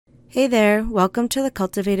Hey there, welcome to the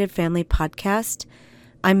Cultivated Family Podcast.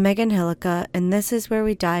 I'm Megan Hillica, and this is where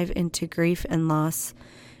we dive into grief and loss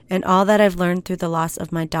and all that I've learned through the loss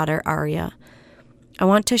of my daughter, Aria. I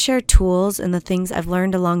want to share tools and the things I've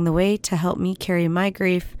learned along the way to help me carry my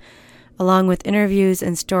grief, along with interviews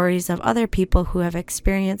and stories of other people who have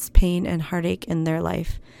experienced pain and heartache in their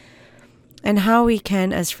life, and how we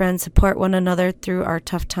can, as friends, support one another through our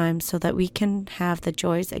tough times so that we can have the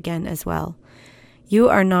joys again as well. You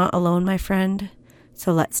are not alone, my friend,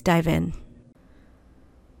 so let's dive in.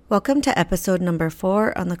 Welcome to episode number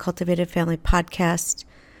 4 on the Cultivated Family Podcast.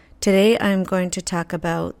 Today I'm going to talk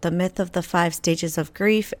about the myth of the 5 stages of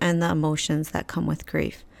grief and the emotions that come with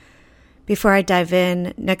grief. Before I dive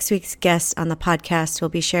in, next week's guest on the podcast will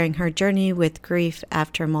be sharing her journey with grief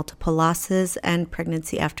after multiple losses and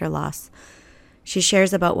pregnancy after loss. She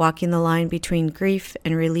shares about walking the line between grief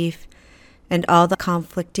and relief and all the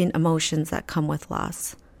conflicting emotions that come with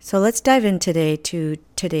loss. So let's dive in today to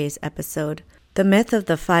today's episode. The myth of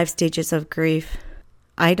the 5 stages of grief.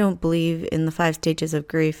 I don't believe in the 5 stages of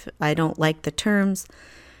grief. I don't like the terms,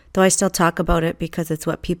 though I still talk about it because it's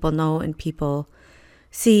what people know and people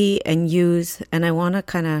see and use. And I want to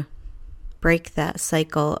kind of break that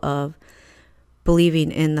cycle of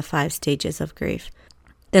believing in the 5 stages of grief.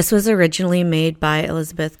 This was originally made by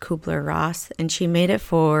Elizabeth Kubler-Ross, and she made it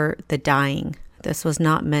for the dying. This was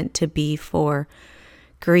not meant to be for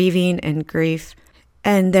grieving and grief.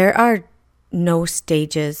 And there are no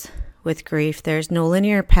stages with grief. There's no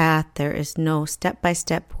linear path. There is no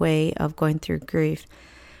step-by-step way of going through grief.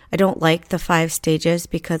 I don't like the 5 stages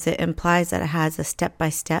because it implies that it has a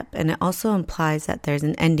step-by-step, and it also implies that there's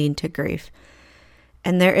an ending to grief.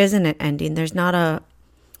 And there isn't an ending. There's not a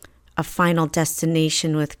final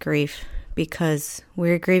destination with grief because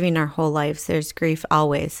we're grieving our whole lives. There's grief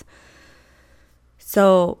always.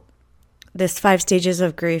 So this 5 stages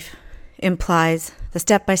of grief implies the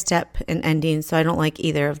step-by-step and ending, so I don't like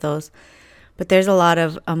either of those. But there's a lot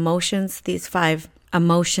of emotions, these 5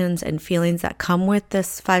 emotions and feelings that come with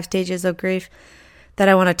this 5 stages of grief that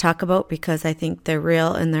I want to talk about because I think they're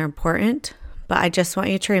real and they're important. But I just want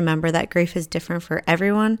you to remember that grief is different for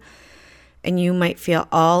everyone, and you might feel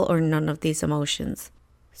all or none of these emotions.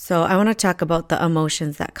 So I want to talk about the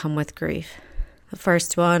emotions that come with grief. The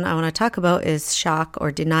first one I want to talk about is shock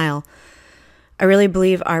or denial. I really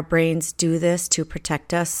believe our brains do this to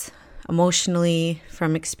protect us emotionally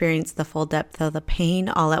from experiencing the full depth of the pain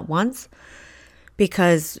all at once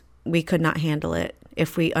because we could not handle it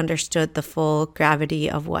if we understood the full gravity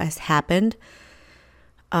of what has happened.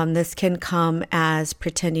 This can come as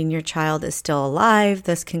pretending your child is still alive.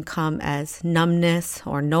 This can come as numbness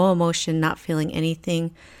or no emotion, not feeling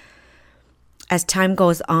anything. As time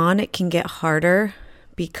goes on, it can get harder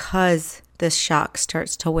because this shock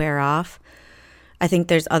starts to wear off. I think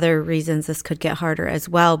there's other reasons this could get harder as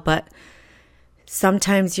well, but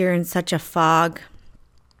sometimes you're in such a fog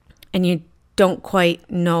and you don't quite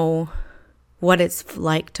know what it's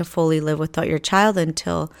like to fully live without your child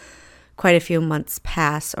until quite a few months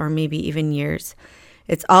pass, or maybe even years.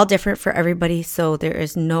 It's all different for everybody, so there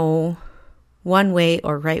is no one way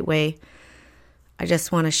or right way. I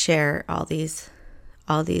just want to share all these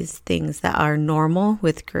things that are normal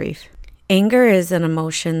with grief. Anger is an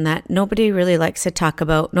emotion that nobody really likes to talk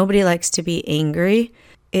about. Nobody likes to be angry.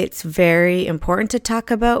 It's very important to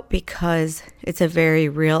talk about because it's a very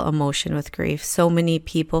real emotion with grief. So many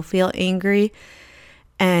people feel angry,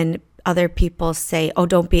 and other people say, oh,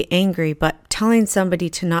 don't be angry, but telling somebody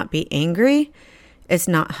to not be angry is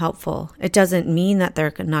not helpful. It doesn't mean that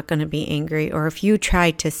they're not going to be angry. Or if you try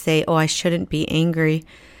to say, oh, I shouldn't be angry,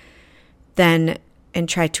 and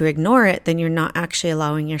try to ignore it, then you're not actually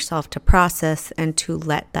allowing yourself to process and to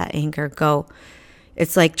let that anger go.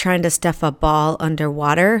 It's like trying to stuff a ball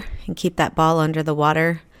underwater and keep that ball under the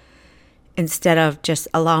water instead of just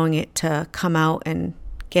allowing it to come out and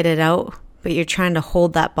get it out. But you're trying to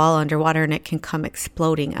hold that ball underwater and it can come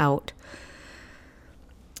exploding out.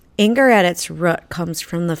 Anger at its root comes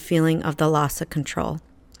from the feeling of the loss of control.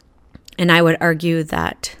 And I would argue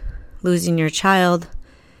that losing your child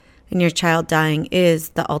and your child dying is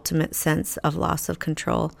the ultimate sense of loss of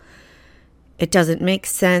control. It doesn't make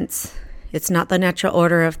sense. It's not the natural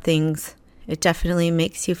order of things. It definitely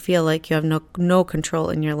makes you feel like you have no control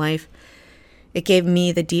in your life. It gave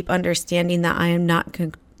me the deep understanding that I am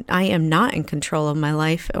not in control of my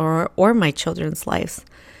life or my children's lives,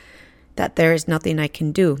 that there is nothing I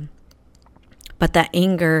can do. But that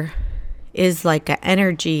anger is like an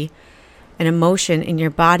energy, an emotion in your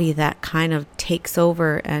body that kind of takes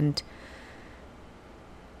over and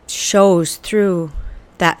shows through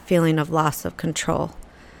that feeling of loss of control.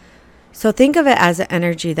 So think of it as an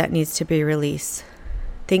energy that needs to be released.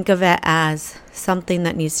 Think of it as something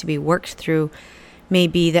that needs to be worked through.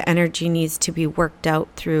 Maybe the energy needs to be worked out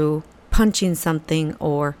through punching something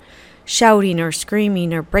or shouting or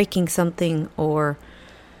screaming or breaking something or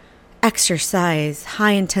exercise,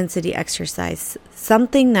 high intensity exercise,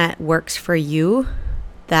 something that works for you,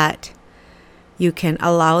 that you can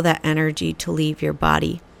allow that energy to leave your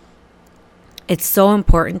body. It's so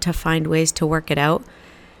important to find ways to work it out,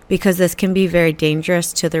 because this can be very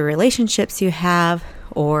dangerous to the relationships you have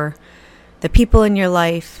or the people in your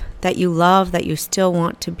life that you love, that you still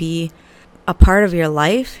want to be a part of your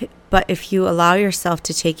life. But if you allow yourself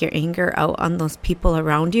to take your anger out on those people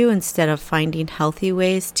around you instead of finding healthy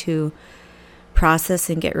ways to process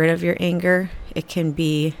and get rid of your anger, it can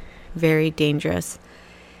be very dangerous.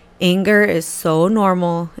 Anger is so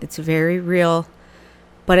normal. It's very real.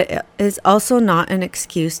 But it is also not an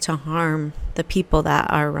excuse to harm the people that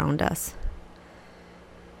are around us.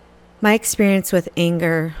 My experience with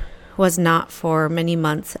anger was not for many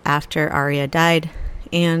months after Arya died,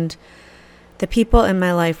 and the people in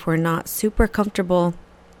my life were not super comfortable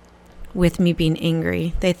with me being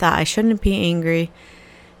angry. They thought I shouldn't be angry.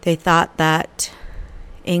 They thought that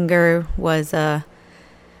anger was a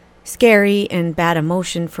scary and bad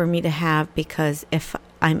emotion for me to have, because if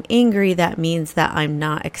I'm angry, that means that I'm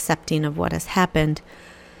not accepting of what has happened.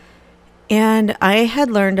 And I had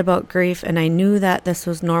learned about grief, and I knew that this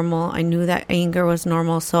was normal. I knew that anger was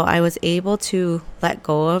normal, so I was able to let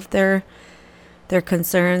go of their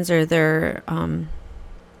concerns or their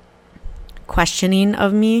questioning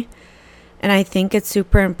of me. And I think it's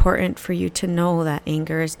super important for you to know that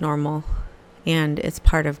anger is normal and it's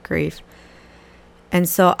part of grief. And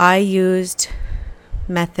so I used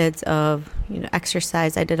methods of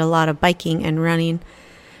exercise. I did a lot of biking and running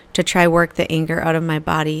to try work the anger out of my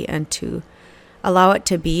body and to allow it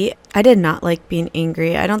to be. I did not like being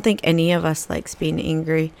angry. I don't think any of us likes being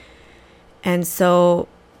angry. And so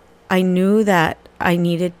I knew that I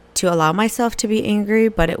needed to allow myself to be angry,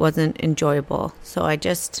 but it wasn't enjoyable. So I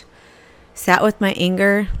just sat with my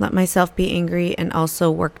anger, let myself be angry, and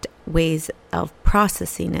also worked ways of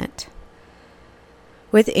processing it.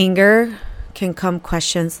 With anger can come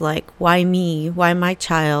questions like, why me? Why my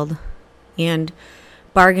child? And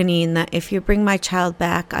bargaining that if you bring my child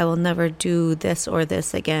back, I will never do this or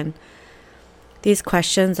this again. These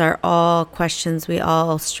questions are all questions we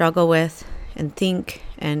all struggle with and think,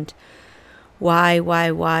 and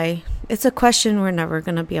why? It's a question we're never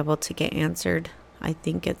going to be able to get answered. I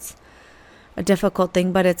think it's a difficult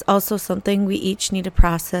thing, but it's also something we each need to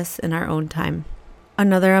process in our own time.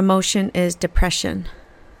 Another emotion is depression.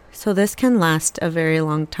 So this can last a very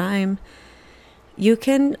long time. You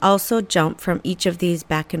can also jump from each of these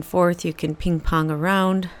back and forth. You can ping pong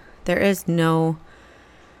around. There is no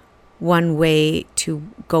one way to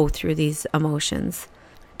go through these emotions.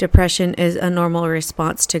 Depression is a normal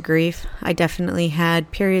response to grief. I definitely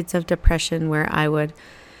had periods of depression where I would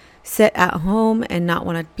sit at home and not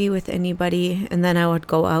want to be with anybody, and then I would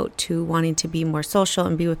go out to wanting to be more social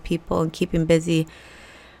and be with people and keeping busy.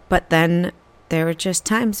 But then there were just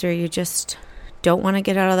times where you just don't want to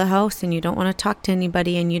get out of the house and you don't want to talk to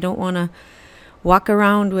anybody and you don't want to walk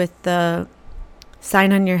around with the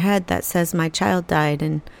sign on your head that says my child died,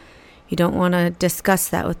 and you don't want to discuss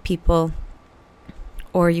that with people,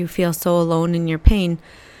 or you feel so alone in your pain.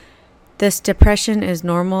 This depression is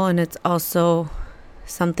normal, and it's also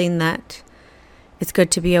something that it's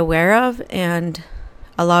good to be aware of and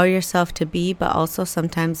allow yourself to be, but also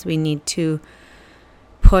sometimes we need to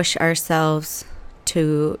push ourselves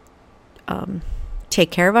to take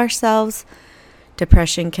care of ourselves.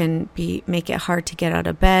 Depression can make it hard to get out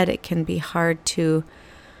of bed. It can be hard to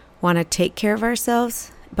want to take care of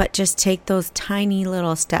ourselves, but just take those tiny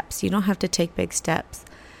little steps. You don't have to take big steps.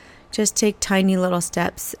 Just take tiny little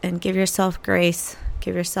steps and give yourself grace,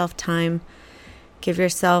 give yourself time, give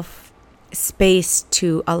yourself space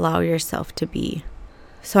to allow yourself to be.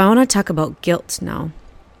 So I want to talk about guilt now.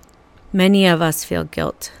 Many of us feel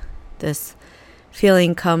guilt. This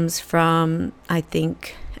feeling comes from, I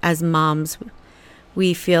think, as moms,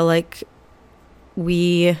 we feel like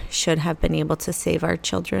we should have been able to save our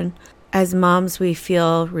children. As moms, we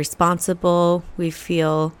feel responsible. We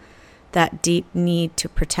feel that deep need to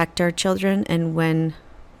protect our children. And when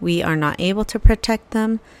we are not able to protect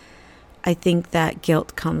them, I think that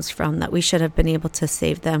guilt comes from that we should have been able to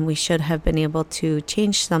save them. We should have been able to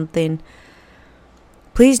change something.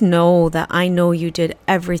 Please know that I know you did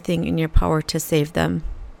everything in your power to save them,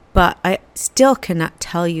 but I still cannot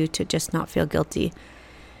tell you to just not feel guilty.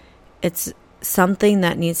 It's something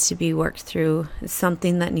that needs to be worked through. It's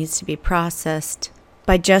something that needs to be processed.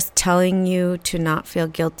 by just telling you to not feel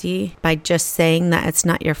guilty, by just saying that it's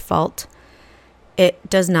not your fault, it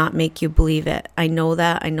does not make you believe it. I know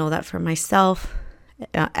that for myself.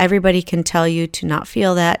 Everybody can tell you to not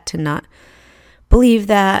feel that, to not believe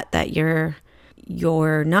that you're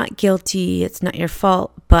not guilty, it's not your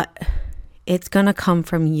fault, but it's going to come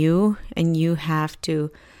from you, and you have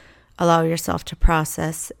to allow yourself to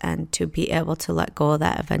process and to be able to let go of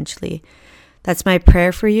that eventually. That's my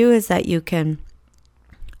prayer for you, is that you can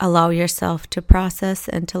allow yourself to process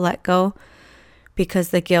and to let go, because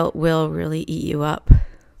the guilt will really eat you up.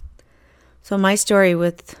 So my story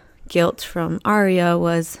with guilt from Aria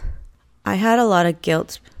was, I had a lot of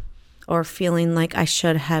guilt or feeling like I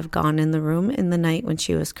should have gone in the room in the night when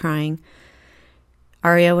she was crying.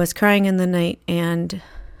 Aria was crying in the night, and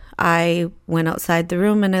I went outside the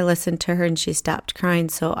room and I listened to her, and she stopped crying.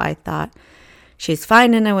 So I thought, she's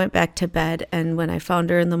fine, and I went back to bed. And when I found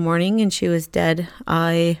her in the morning and she was dead,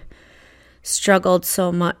 I struggled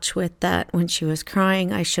so much with that. When she was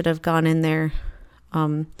crying, I should have gone in there.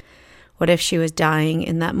 What if she was dying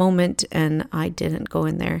in that moment and I didn't go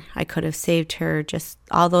in there? I could have saved her. Just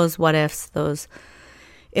all those what ifs, those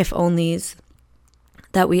if onlys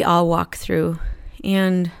that we all walk through.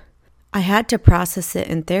 And I had to process it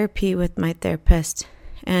in therapy with my therapist.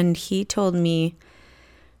 And he told me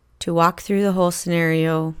to walk through the whole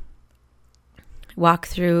scenario, walk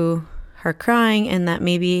through her crying, and that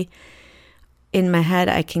maybe in my head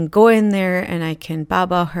I can go in there and I can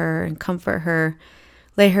baba her and comfort her,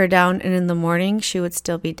 lay her down, and in the morning she would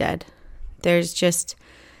still be dead. There's just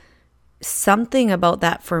something about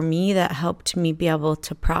that for me that helped me be able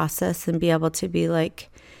to process and be able to be like,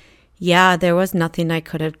 yeah, there was nothing I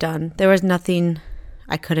could have done. There was nothing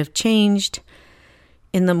I could have changed.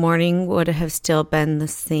 In the morning would have still been the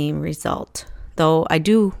same result. Though I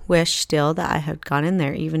do wish still that I had gone in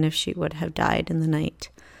there, even if she would have died in the night.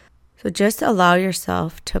 So just allow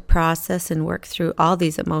yourself to process and work through all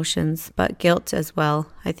these emotions, but guilt as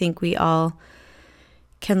well. I think we all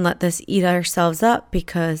can let this eat ourselves up,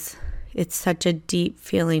 because it's such a deep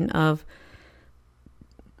feeling of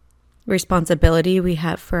responsibility we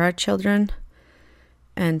have for our children.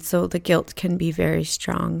 And so the guilt can be very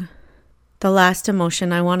strong. The last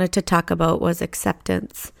emotion I wanted to talk about was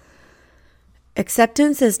acceptance.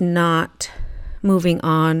 Acceptance is not moving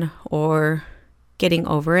on or getting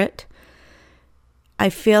over it. I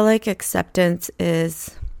feel like acceptance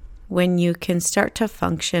is when you can start to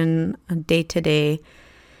function day to day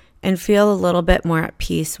and feel a little bit more at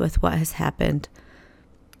peace with what has happened.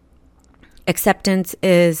 Acceptance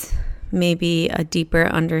is maybe a deeper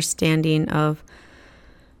understanding of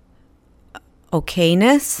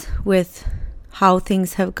okayness with how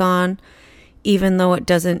things have gone, even though it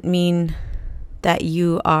doesn't mean that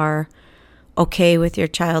you are okay with your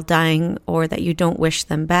child dying, or that you don't wish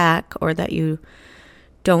them back, or that you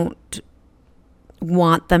don't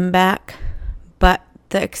want them back. But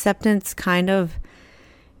the acceptance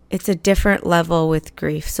it's a different level with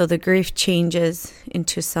grief. So the grief changes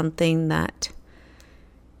into something that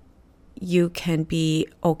you can be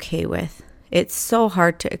okay with. It's so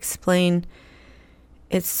hard to explain.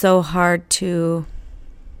 It's so hard to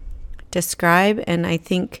describe. And I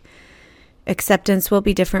think acceptance will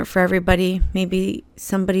be different for everybody. Maybe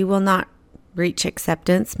somebody will not reach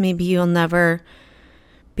acceptance. Maybe you'll never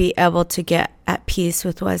be able to get at peace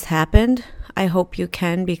with what has happened. I hope you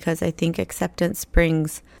can, because I think acceptance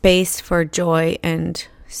brings space for joy and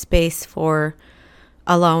space for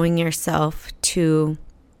allowing yourself to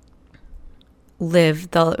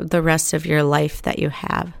live the rest of your life that you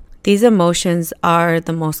have. These emotions are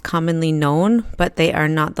the most commonly known, but they are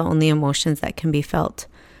not the only emotions that can be felt.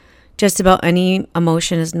 Just about any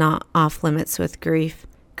emotion is not off limits with grief.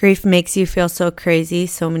 Grief makes you feel so crazy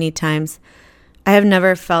so many times. I have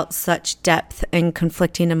never felt such depth and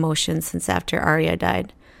conflicting emotions since after Aria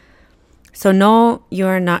died. So no, you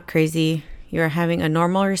are not crazy. You are having a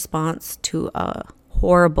normal response to a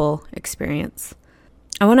horrible experience.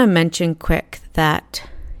 I want to mention quick that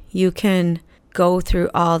you can go through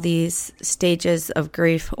all these stages of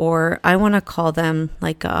grief, or I want to call them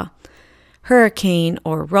like a hurricane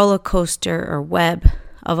or roller coaster or web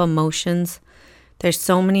of emotions. There's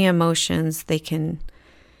so many emotions. They can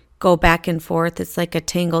go back and forth. It's like a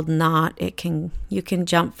tangled knot. You can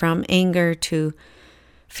jump from anger to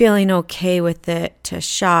feeling okay with it, to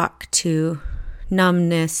shock, to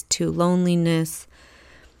numbness, to loneliness,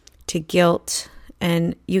 to guilt.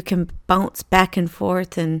 And you can bounce back and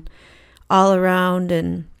forth and all around.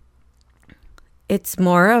 And it's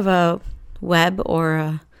more of a web or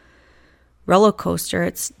a roller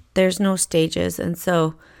coaster. There's no stages. And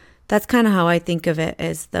so that's kind of how I think of it,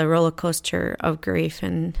 as the roller coaster of grief.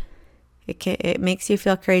 And it makes you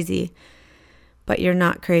feel crazy, but you're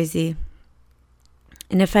not crazy.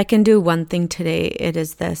 And if I can do one thing today, it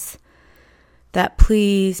is this, that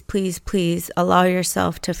please, please, please allow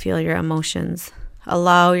yourself to feel your emotions.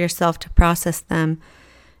 Allow yourself to process them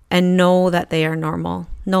and know that they are normal.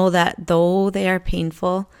 Know that though they are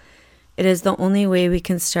painful, it is the only way we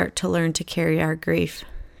can start to learn to carry our grief.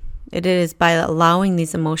 It is by allowing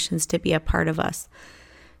these emotions to be a part of us.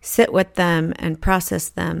 Sit with them and process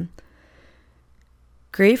them.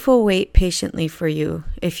 Grief will wait patiently for you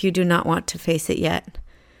if you do not want to face it yet.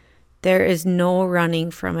 There is no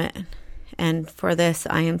running from it. And for this,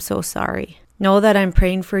 I am so sorry. Know that I'm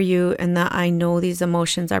praying for you and that I know these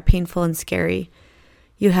emotions are painful and scary.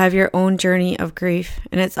 You have your own journey of grief,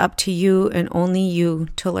 and it's up to you and only you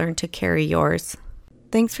to learn to carry yours.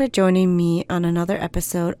 Thanks for joining me on another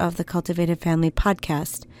episode of the Cultivated Family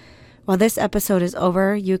Podcast. While this episode is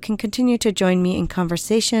over, you can continue to join me in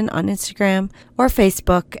conversation on Instagram or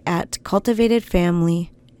Facebook at Cultivated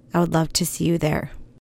Family. I would love to see you there.